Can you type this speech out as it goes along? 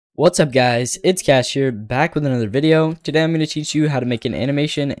What's up guys, it's Cash here, back with another video. Today I'm going to teach you how to make an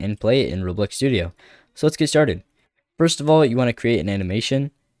animation and play it in Roblox Studio. So let's get started. First of all, you want to create an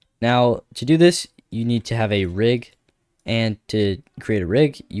animation. Now, to do this, you need to have a rig, and to create a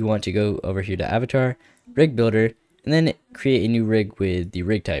rig, you want to go over here to Avatar, Rig Builder, and then create a new rig with the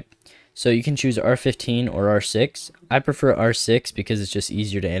rig type. So you can choose R15 or R6. I prefer R6 because it's just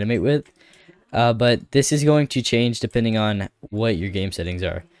easier to animate with. But this is going to change depending on what your game settings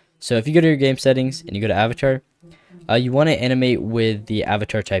are. So if you go to your game settings and you go to avatar, you want to animate with the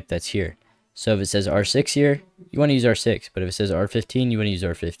avatar type that's here. So if it says R6 here, you want to use R6, but if it says R15, you want to use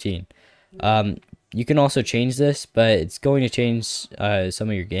R15. You can also change this, but it's going to change some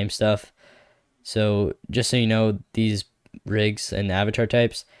of your game stuff. So just so you know, these rigs and avatar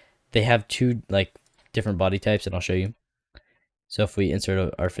types, they have two different body types, and I'll show you. So if we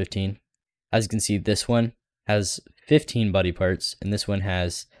insert a R15, as you can see, this one has 15 body parts, and this one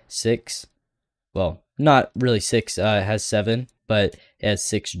has 6. Well, not really 6, it has 7, but it has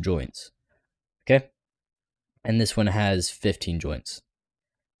 6 joints. Okay? And this one has 15 joints.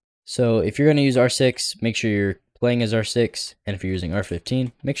 So if you're going to use R6, make sure you're playing as R6, and if you're using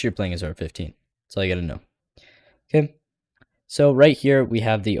R15, make sure you're playing as R15. That's all you got to know. Okay? So right here, we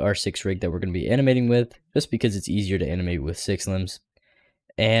have the R6 rig that we're going to be animating with, just because it's easier to animate with 6 limbs.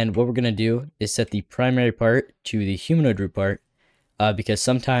 And what we're going to do is set the primary part to the humanoid root part, because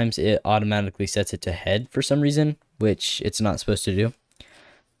sometimes it automatically sets it to head for some reason, which it's not supposed to do.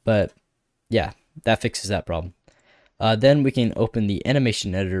 But yeah, that fixes that problem. Then we can open the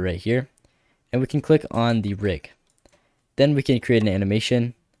animation editor right here, and we can click on the rig. Then we can create an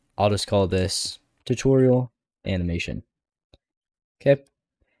animation. I'll just call this tutorial animation. Okay.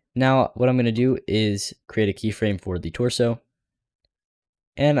 Now what I'm going to do is create a keyframe for the torso.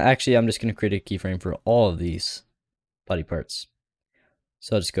 And actually, I'm just going to create a keyframe for all of these body parts.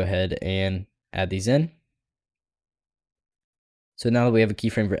 So I'll just go ahead and add these in. So now that we have a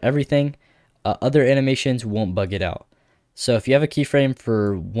keyframe for everything, other animations won't bug it out. So if you have a keyframe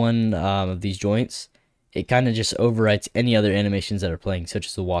for one of these joints, it kind of just overwrites any other animations that are playing, such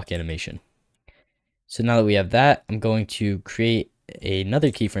as the walk animation. So now that we have that, I'm going to create another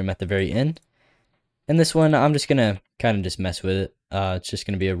keyframe at the very end. And this one, I'm just going to kind of just mess with it. It's just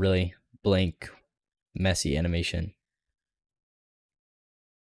going to be a really blank, messy animation.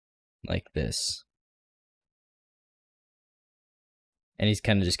 Like this. And he's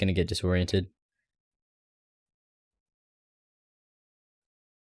kind of just going to get disoriented.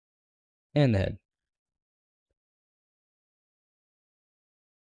 And the head.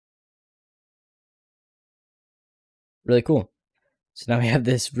 Really cool. So now we have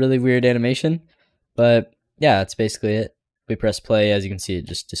this really weird animation. But yeah, that's basically it. If we press play, as you can see, it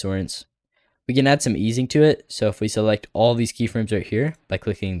just disorients. We can add some easing to it. So if we select all these keyframes right here by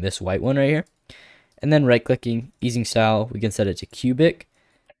clicking this white one right here, and then right clicking easing style, we can set it to cubic.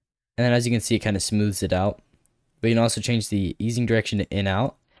 And then as you can see, it kind of smooths it out. We can also change the easing direction to in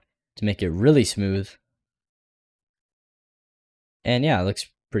out to make it really smooth. And yeah, it looks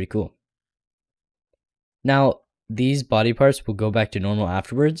pretty cool. Now, these body parts will go back to normal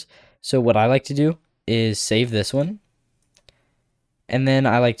afterwards. So what I like to do is save this one. And then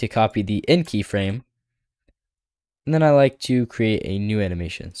I like to copy the in keyframe. And then I like to create a new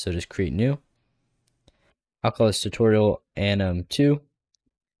animation. So just create new. I'll call this tutorial anim 2.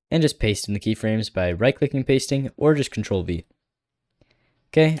 And just paste in the keyframes by right clicking pasting or just control V.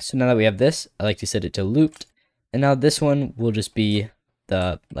 Okay, so now that we have this, I like to set it to looped. And now this one will just be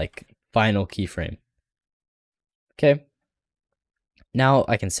the final keyframe. Okay. Now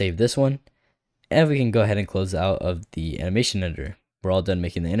I can save this one, and we can go ahead and close out of the animation editor. We're all done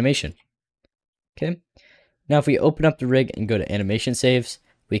making the animation. Okay. Now if we open up the rig and go to animation saves,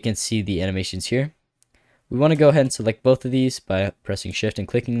 we can see the animations here. We want to go ahead and select both of these by pressing shift and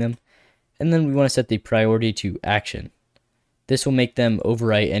clicking them. And then we want to set the priority to action. This will make them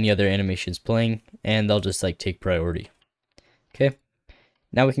overwrite any other animations playing, and they'll just take priority. Okay.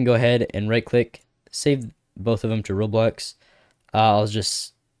 Now we can go ahead and right click, save both of them to Roblox. I'll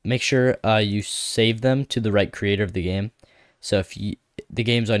just make sure you save them to the right creator of the game. So if the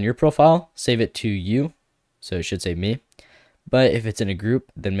game's on your profile, save it to you. So it should say me. But if it's in a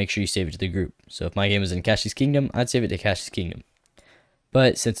group, then make sure you save it to the group. So if my game is in KashTheKing's Kingdom, I'd save it to KashTheKing's Kingdom.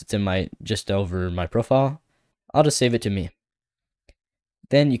 But since it's in just over my profile, I'll just save it to me.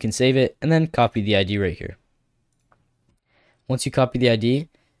 Then you can save it and then copy the ID right here. Once you copy the ID,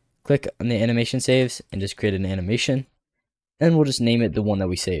 click on the animation saves and just create an animation. And we'll just name it the one that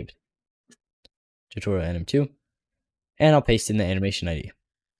we saved. Tutorial anim 2. And I'll paste in the animation ID.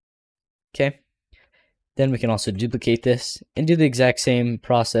 Okay. Then we can also duplicate this and do the exact same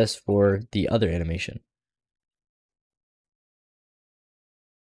process for the other animation.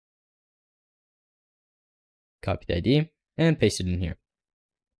 Copy the ID and paste it in here.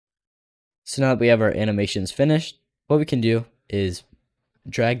 So now that we have our animations finished, what we can do is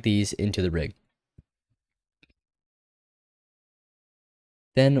drag these into the rig.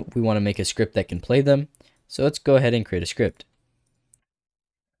 Then we want to make a script that can play them. So let's go ahead and create a script.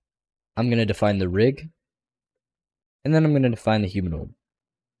 I'm going to define the rig, and then I'm going to define the humanoid.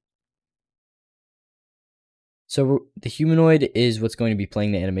 So the humanoid is what's going to be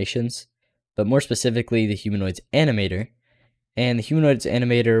playing the animations, but more specifically the humanoid's animator. And the humanoid's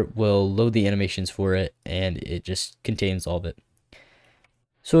animator will load the animations for it, and it just contains all of it.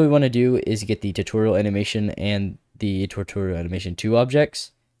 So what we want to do is get the tutorial animation and the tutorial animation 2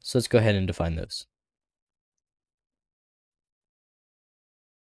 objects. So let's go ahead and define those.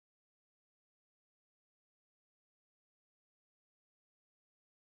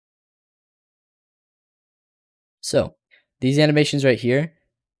 So these animations right here,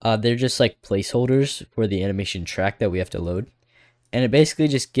 they're just like placeholders for the animation track that we have to load. And it basically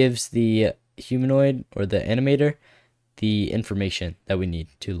just gives the humanoid or the animator the information that we need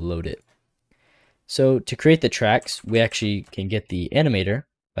to load it. So to create the tracks, we actually can get the animator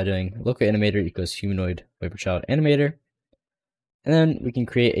by doing local animator equals humanoid child animator. And then we can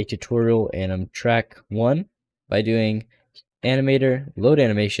create a tutorial anim track 1 by doing animator load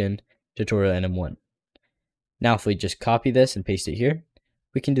animation tutorial anim 1. Now if we just copy this and paste it here,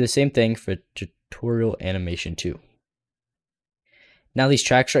 we can do the same thing for tutorial animation 2. Now these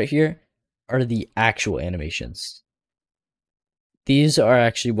tracks right here are the actual animations. These are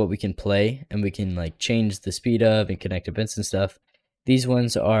actually what we can play, and we can like change the speed of and connect events and stuff. These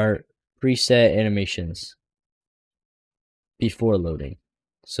ones are preset animations before loading,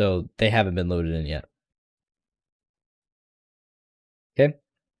 so they haven't been loaded in yet. Okay,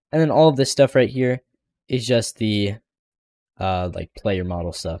 and then all of this stuff right here is just the like player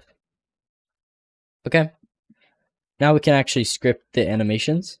model stuff. Okay, now we can actually script the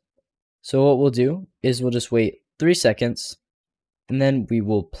animations. So what we'll do is we'll just wait 3 seconds, and then we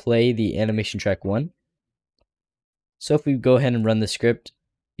will play the animation track 1. So if we go ahead and run the script,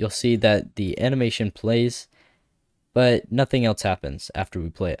 you'll see that the animation plays, but nothing else happens after we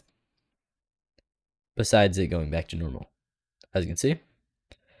play it, besides it going back to normal, as you can see.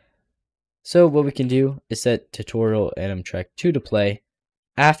 So what we can do is set tutorial anim track 2 to play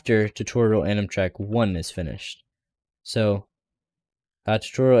after tutorial anim track 1 is finished. So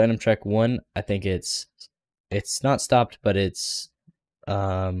tutorial anim track 1, I think it's not stopped, but it's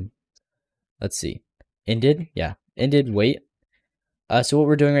let's see, ended. Yeah, ended. Wait. So what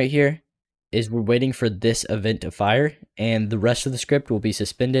we're doing right here is we're waiting for this event to fire, and the rest of the script will be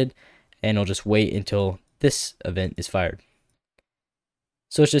suspended, and it'll just wait until this event is fired.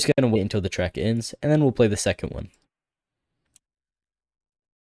 So it's just going to wait until the track ends, and then we'll play the second one.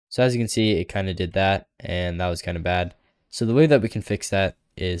 So as you can see, it kind of did that, and that was kind of bad. So the way that we can fix that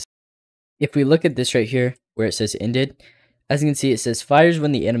is, if we look at this right here, where it says ended, as you can see, it says fires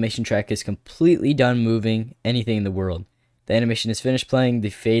when the animation track is completely done moving anything in the world. The animation is finished playing, the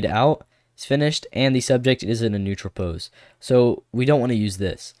fade out is finished, and the subject is in a neutral pose. So we don't want to use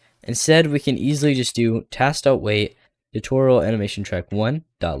this. Instead, we can easily just do task.wait tutorial animation track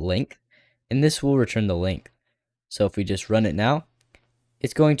 1.length, and this will return the length. So if we just run it now,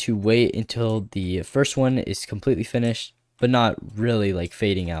 it's going to wait until the first one is completely finished, but not really like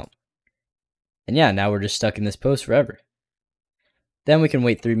fading out. And yeah, now we're just stuck in this pose forever. Then we can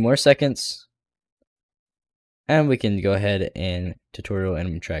wait 3 more seconds, and we can go ahead and tutorial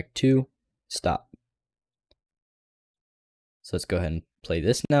anim track 2 stop. So let's go ahead and play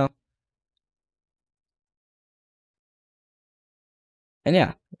this now. And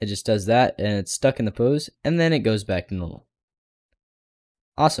yeah, it just does that, and it's stuck in the pose, and then it goes back to normal.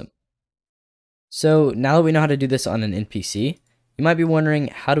 Awesome. So now that we know how to do this on an NPC, you might be wondering,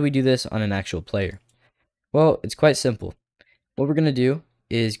 how do we do this on an actual player? Well, it's quite simple. What we're going to do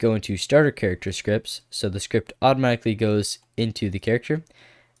is go into starter character scripts, so the script automatically goes into the character,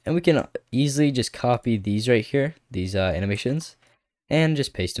 and we can easily just copy these right here, these animations, and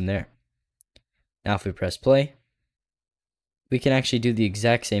just paste them there. Now if we press play, we can actually do the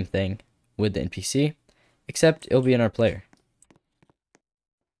exact same thing with the NPC, except it'll be in our player.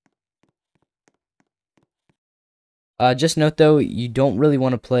 Just note though, you don't really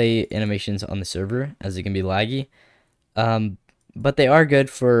want to play animations on the server, as it can be laggy. But they are good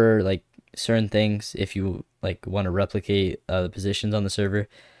for like certain things if you like want to replicate the positions on the server.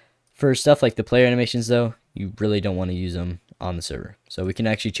 For stuff like the player animations though, you really don't want to use them on the server. So we can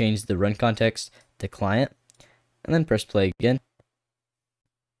actually change the run context the client, and then press play again.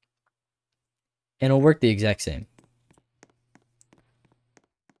 And it'll work the exact same.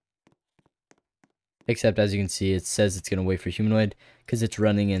 Except as you can see, it says it's going to wait for humanoid because it's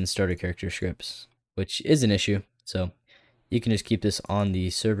running in starter character scripts, which is an issue. So you can just keep this on the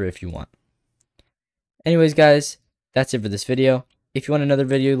server if you want. Anyways, guys, that's it for this video. If you want another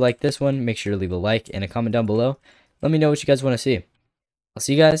video like this one, make sure to leave a like and a comment down below. Let me know what you guys want to see. I'll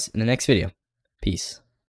see you guys in the next video. Peace.